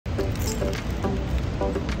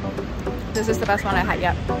This is the best one I had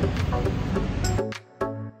yet.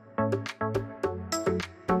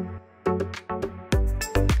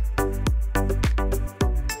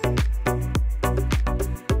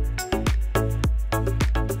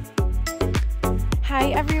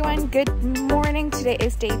 Hi everyone, good morning. Today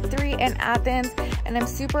is day 3 in Athens and I'm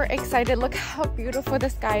super excited. Look how beautiful the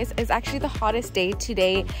sky is. It's actually the hottest day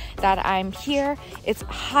today that I'm here. It's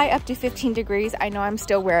high up to 15 degrees. I know I'm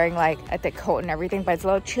still wearing like a thick coat and everything, but it's a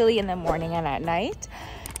little chilly in the morning and at night.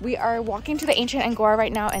 We are walking to the ancient Agora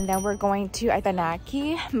right now and then we're going to a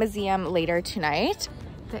Benaki museum later tonight.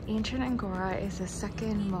 The ancient Agora is the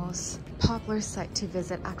second most popular site to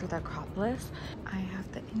visit after the Acropolis. I have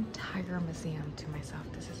the entire museum to myself.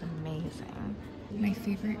 This is amazing. My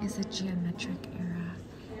favorite is the geometric era.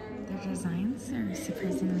 Their designs are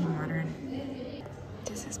surprisingly modern.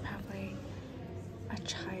 This is probably a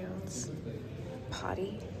child's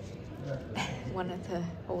potty. One of the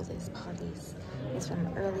oldest potties is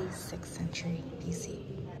from early 6th century BC.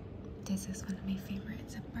 This is one of my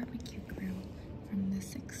favorites, a barbecue grill from the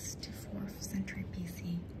 6th to 4th century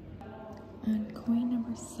BC. On coin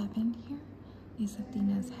number 7 here is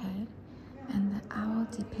Athena's head, and the owl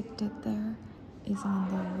depicted there is on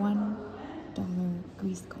the $1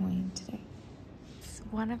 Greece coin today. It's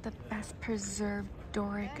one of the best preserved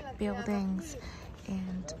Doric buildings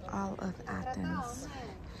in all of Athens.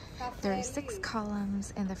 There are 6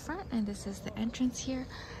 columns in the front, and this is the entrance here.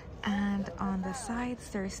 And on the sides,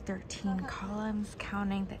 there's 13 columns,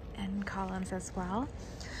 counting the end columns as well.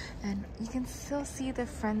 And you can still see the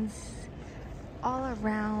friends all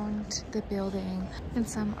around the building. And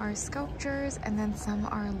some are sculptures, and then some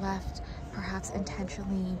are left perhaps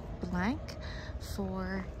intentionally blank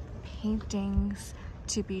for paintings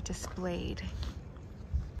to be displayed.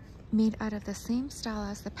 Made out of the same style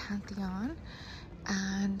as the Pantheon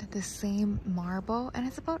and the same marble, and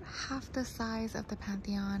it's about half the size of the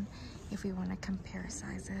Pantheon if we want to compare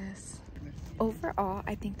sizes. Overall,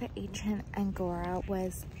 I think the ancient Agora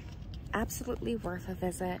was absolutely worth a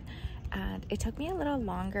visit, and it took me a little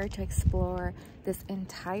longer to explore this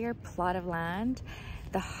entire plot of land,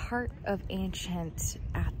 the heart of ancient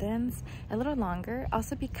Athens, a little longer,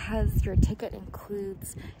 also because your ticket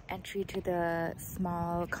includes entry to the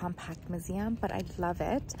small compact museum, but I love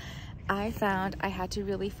it. I found I had to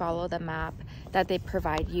really follow the map that they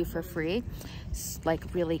provide you for free, like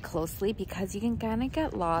really closely, because you can kind of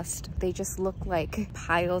get lost. They just look like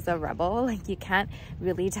piles of rubble, like you can't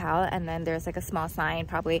really tell. And then there's like a small sign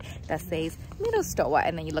probably that says Middle Stoa,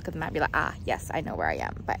 and then you look at the map, you're like, ah, yes, I know where I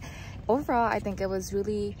am. But overall, I think it was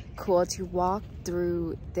really cool to walk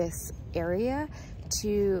through this area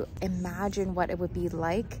to imagine what it would be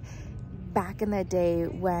like back in the day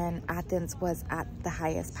when Athens was at the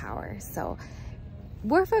highest power. So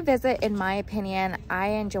worth a visit in my opinion.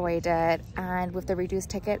 I enjoyed it, and with the reduced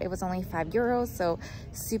ticket it was only €5, so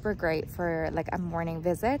super great for like a morning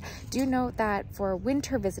visit. Do note that for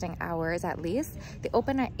winter visiting hours, at least, they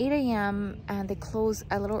open at 8 AM and they close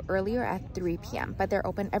a little earlier at 3 PM, but they're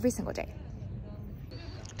open every single day.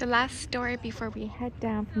 The last story before we head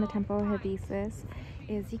down from the Temple of Hephaestus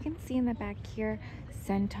is, you can see in the back here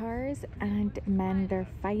centaurs and men, they're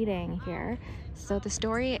fighting here. So the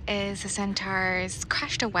story is the centaurs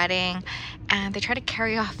crashed a wedding and they tried to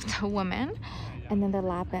carry off the woman, and then the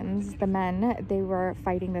Lapins, the men, they were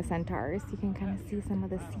fighting the centaurs. You can kind of see some of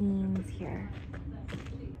the scenes here.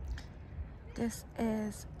 This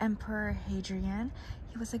is Emperor Hadrian.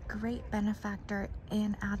 He was a great benefactor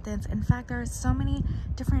in Athens. In fact, there are so many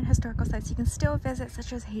different historical sites you can still visit,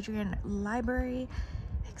 such as Hadrian Library,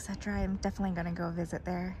 etc. I'm definitely gonna go visit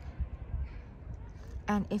there.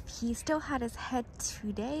 And if he still had his head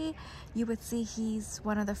today, you would see he's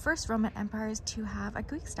one of the first Roman emperors to have a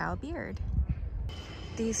Greek-style beard.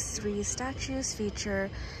 These 3 statues feature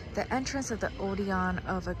the entrance of the Odeon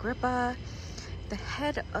of Agrippa. The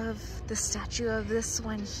head of the statue of this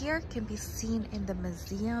one here can be seen in the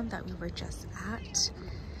museum that we were just at.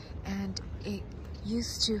 And it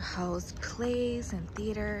used to house plays and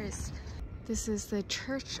theaters. This is the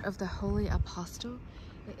Church of the Holy Apostle.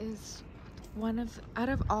 It is out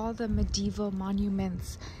of all the medieval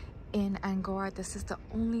monuments in Agora, this is the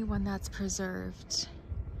only one that's preserved.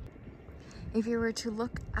 If you were to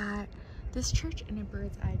look at this church in a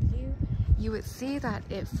bird's eye view, you would see that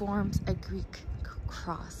it forms a Greek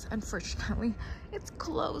cross. Unfortunately, it's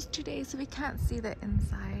closed today, so we can't see the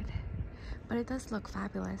inside, but it does look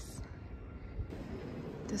fabulous.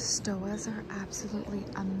 The stoas are absolutely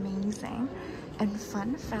amazing. And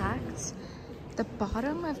fun fact, the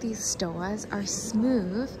bottom of these stoas are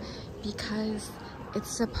smooth because it's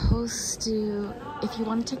supposed to, if you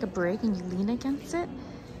want to take a break and you lean against it,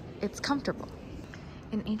 it's comfortable.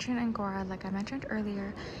 In ancient Agora, like I mentioned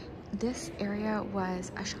earlier, this area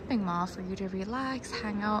was a shopping mall for you to relax,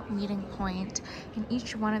 hang out, meeting point, and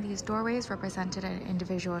each one of these doorways represented an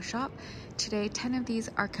individual shop. Today, 10 of these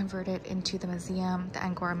are converted into the museum, the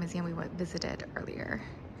Agora Museum we visited earlier.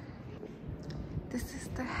 This is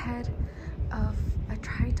the head of a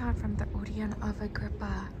Triton from the Odeon of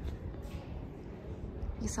Agrippa.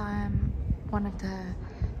 You saw him, one of the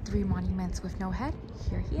 3 monuments with no head.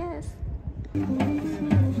 Here he is.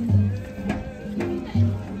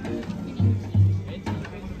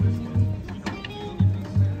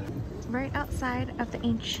 Right outside of the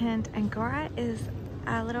ancient Agora is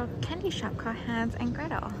a little candy shop called Hans and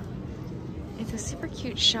Gretel. It's a super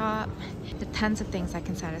cute shop with tons of things that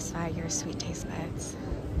can satisfy your sweet taste buds.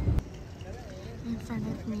 In front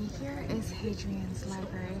of me here is Hadrian's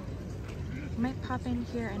library. I might pop in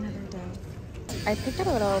here another day. I picked up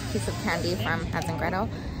a little piece of candy from Hans and Gretel,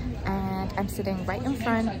 and I'm sitting right in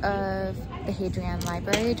front of the Hadrian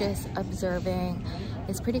library just observing.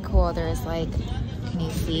 It's pretty cool. There's like, can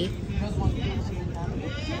you see?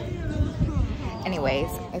 Anyways,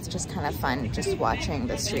 it's just kind of fun just watching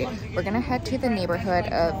the street. We're gonna head to the neighborhood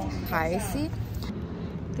of Pysri.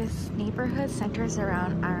 This neighborhood centers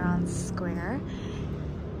around Iron Square.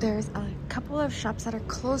 There's a couple of shops that are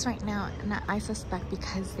closed right now, and I suspect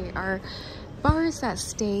because they are bars that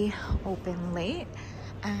stay open late.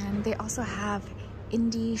 And they also have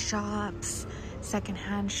indie shops,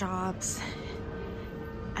 secondhand shops,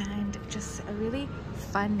 and just a really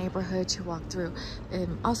fun neighborhood to walk through.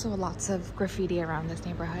 Also lots of graffiti around this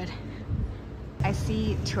neighborhood. I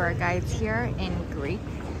see tour guides here in Greek,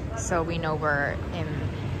 so we know we're in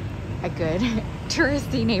a good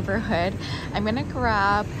touristy neighborhood. I'm gonna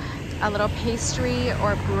grab a little pastry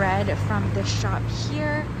or bread from this shop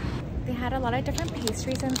here. They had a lot of different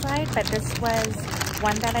pastries inside, but this was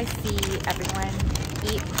one that I see everyone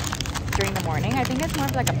eat during the morning. I think it's more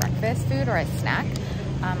of like a breakfast food or a snack.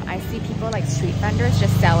 I see people like street vendors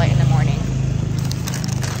just sell it in the morning.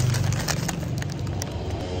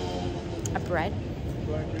 A bread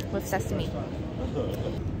with sesame.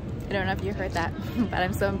 I don't know if you heard that, but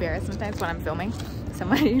I'm so embarrassed sometimes when I'm filming.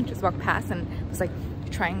 Somebody just walked past and was like,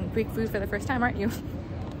 trying Greek food for the first time, aren't you?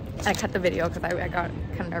 I cut the video because I got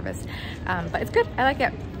kind of nervous. But it's good, I like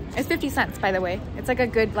it. It's 50 cents, by the way. It's like a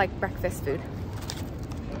good like breakfast food.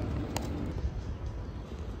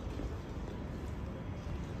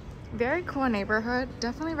 Very cool neighborhood.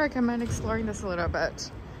 Definitely recommend exploring this a little bit.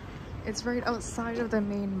 It's right outside of the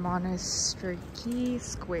main monastery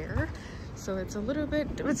square. So it's a little bit,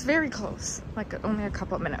 it's very close, like only a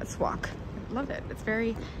couple minutes walk. I love it. It's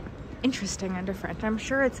very interesting and different. I'm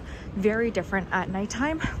sure it's very different at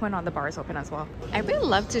nighttime when all the bars open as well. I really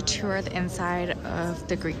love to tour the inside of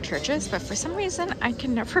the Greek churches, but for some reason I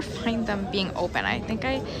can never find them being open. I think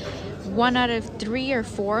 1 out of 3 or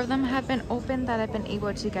 4 of them have been open that I've been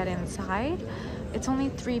able to get inside. It's only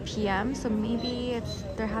 3 p.m. so maybe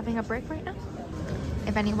they're having a break right now.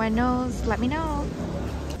 If anyone knows, let me know.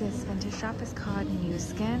 This vintage shop is called New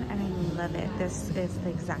Skin and I love it. This is the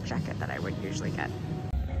exact jacket that I would usually get.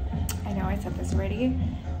 I know I said this already,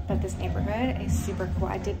 but this neighborhood is super cool.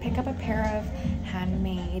 I did pick up a pair of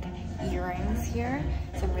handmade earrings here,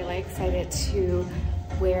 so I'm really excited to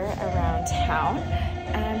wear around town.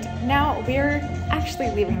 And now we're actually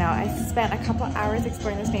leaving now. I spent a couple hours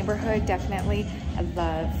exploring this neighborhood. Definitely a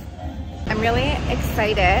love. I'm really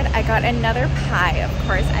excited. I got another pie, of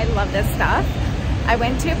course. I love this stuff. I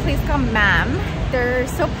went to a place called Mam. They're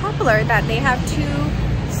so popular that they have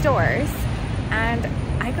 2 stores. And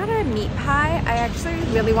I got a meat pie. I actually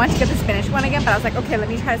really wanted to get the spinach one again, but I was like, okay, let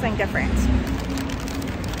me try something different.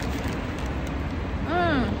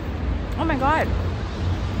 Oh my God.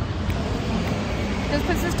 This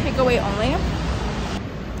place is takeaway only.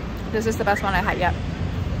 This is the best one I had yet.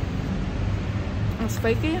 It's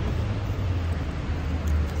flaky.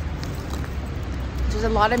 There's a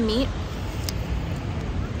lot of meat.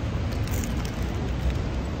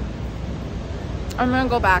 I'm gonna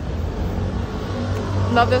go back.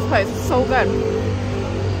 Love this place, it's so good.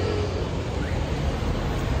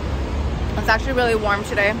 It's actually really warm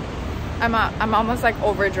today. I'm almost like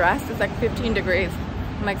overdressed. It's like 15 degrees.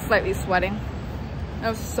 I'm like slightly sweating. It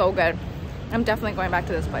was so good. I'm definitely going back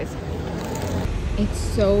to this place. It's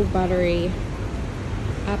so buttery.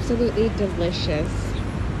 Absolutely delicious.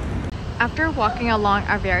 After walking along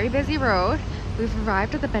a very busy road, we've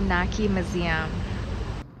arrived at the Benaki Museum.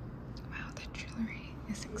 Wow, the jewelry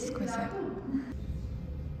is exquisite.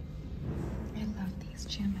 I love these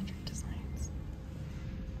geometric designs.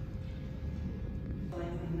 Like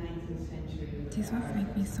the 19th century These ones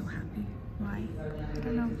make me so happy. Why? I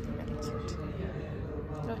don't know. They're really cute.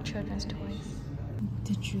 Little children's toys.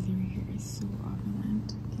 The jewelry here is so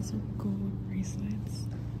opulent. These are gold bracelets.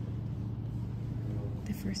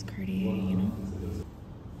 The first Cartier, you know?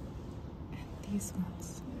 And these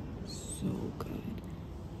ones, so good.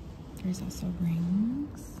 There's also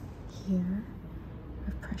rings here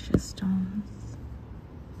with precious stones.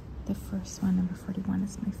 The first one, number 41,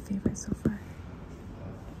 is my favorite so far.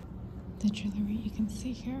 The jewelry you can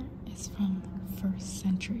see here is from 1st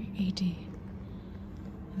century AD.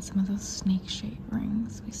 And some of those snake-shaped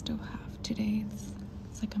rings we still have today.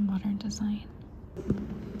 It's like a modern design.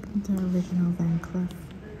 The original Van Cleef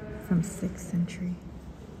from 6th century.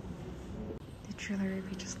 The jewelry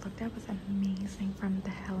we just looked at was amazing from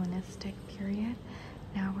the Hellenistic period.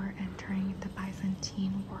 Now we're entering the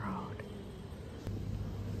Byzantine world.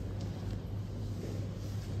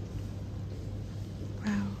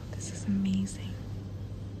 Wow, this is amazing.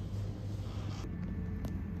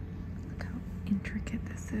 Look how intricate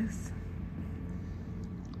this is.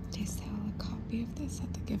 They sell a copy of this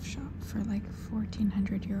at the gift shop for like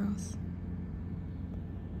 1,400 euros.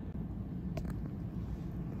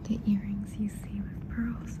 The earrings you see with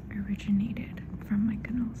pearls originated from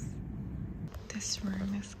Mykonos. This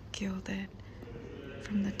room is gilded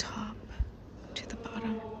from the top to the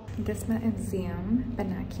bottom. This museum,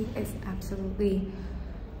 Benaki, is absolutely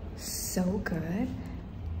so good.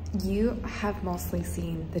 You have mostly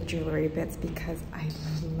seen the jewelry bits because I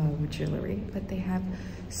love jewelry, but they have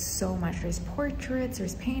so much. There's portraits,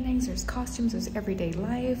 there's paintings, there's costumes, there's everyday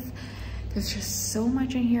life. There's just so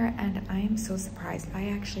much in here, and I am so surprised. I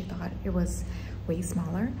actually thought it was way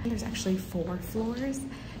smaller. There's actually 4 floors,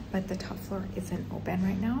 but the top floor isn't open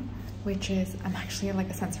right now, which is, I'm actually like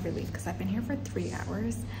a sense of relief because I've been here for 3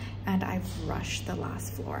 hours and I've rushed the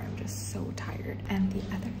last floor. I'm just so tired. And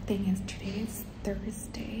the other thing is today is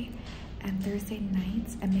Thursday, and Thursday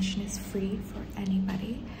nights admission is free for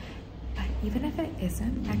anybody. But even if it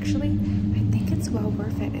isn't, actually, I think it's well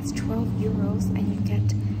worth it. It's 12 euros and you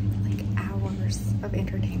get like hours of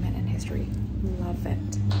entertainment and history. Love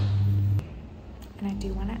it. And I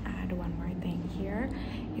do want to add one more thing here,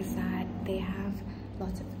 is that they have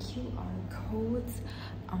lots of QR codes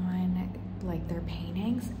on like their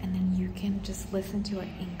paintings, and then you can just listen to an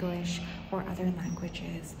English or other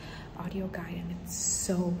languages audio guide, and it's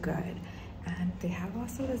so good. And they have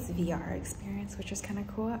also this VR experience, which is kind of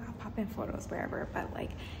cool. I'll pop in photos wherever, but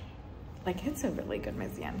like it's a really good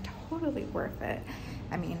museum, totally worth it.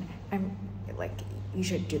 I mean, I'm like, you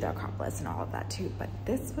should do the Acropolis and all of that too, but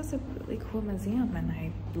this was a really cool museum and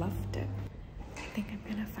I loved it. I think I'm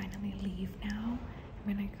gonna finally leave now.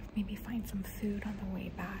 I'm gonna maybe find some food on the way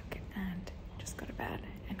back and just go to bed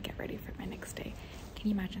and get ready for my next day. Can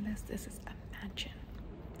you imagine this? This is a mansion.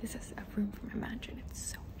 This is a room from a mansion. It's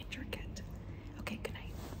so intricate. Okay, good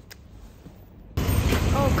night.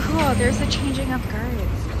 Oh, cool. There's a changing of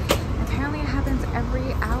guards. Apparently it happens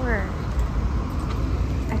every hour.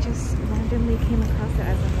 I just randomly came across it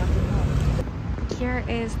as I'm walking home. Here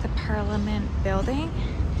is the Parliament building,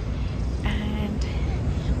 and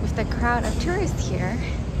with the crowd of tourists here,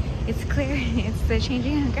 it's clear it's the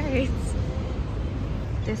changing of guards.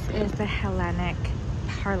 This is the Hellenic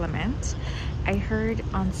Parliament. I heard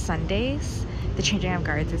on Sundays the changing of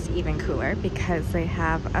guards is even cooler because they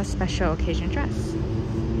have a special occasion dress.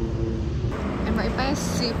 I'm right by a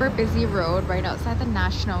super busy road right outside the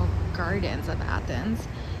National Gardens of Athens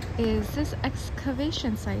is this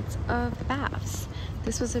excavation sites of the baths.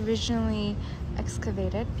 This was originally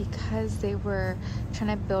excavated because they were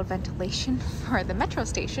trying to build ventilation for the metro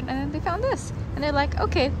station, and then they found this and they're like,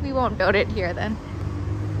 okay, we won't build it here then.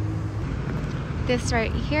 This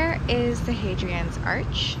right here is the Hadrian's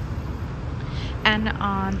Arch, and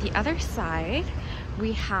on the other side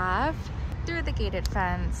we have, through the gated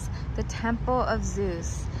fence, the Temple of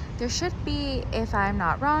Zeus. There should be, if I'm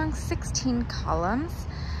not wrong, 16 columns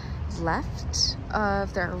left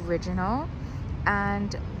of their original,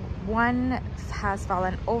 and one has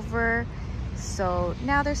fallen over, so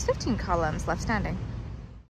now there's 15 columns left standing.